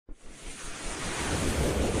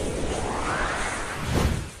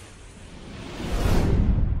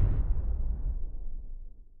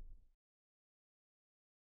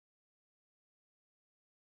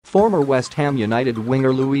Former West Ham United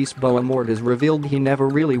winger Luís Boa Morte has revealed he never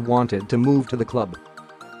really wanted to move to the club.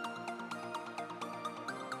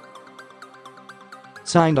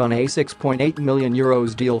 Signed on a €6.8 million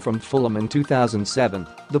deal from Fulham in 2007,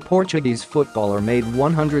 the Portuguese footballer made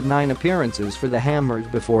 109 appearances for the Hammers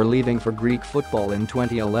before leaving for Greek football in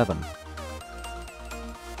 2011.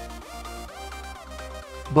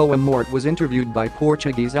 Boa Morte was interviewed by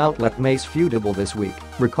Portuguese outlet Mais Futebol this week,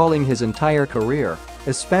 recalling his entire career,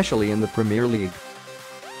 especially in the Premier League.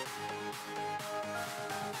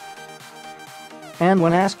 And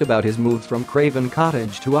when asked about his move from Craven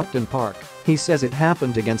Cottage to Upton Park, he says it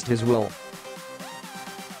happened against his will.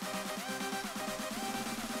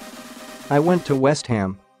 "I went to West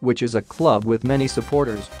Ham, which is a club with many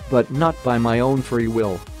supporters, but not by my own free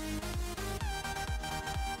will.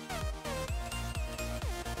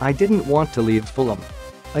 I didn't want to leave Fulham.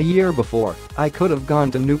 A year before, I could have gone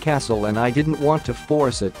to Newcastle and I didn't want to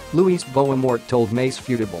force it," Luís Boa Morte told Mais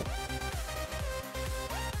Futebol.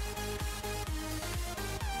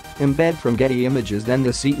 Embed from Getty Images, then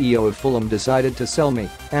the CEO of Fulham, decided to sell me,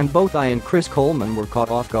 and both I and Chris Coleman were caught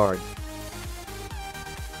off guard.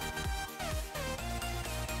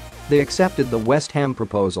 They accepted the West Ham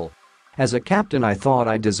proposal. As a captain, I thought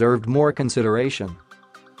I deserved more consideration.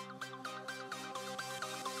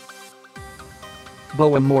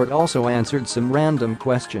 Boa Morte also answered some random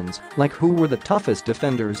questions, like who were the toughest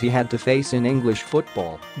defenders he had to face in English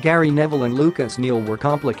football. Neville and Lucas Neill were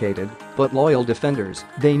complicated, but loyal defenders,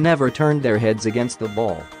 they never turned their heads against the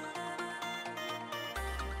ball.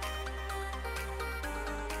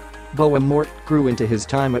 Boa Morte grew into his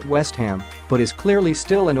time at West Ham, but is clearly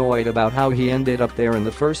still annoyed about how he ended up there in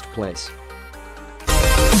the first place.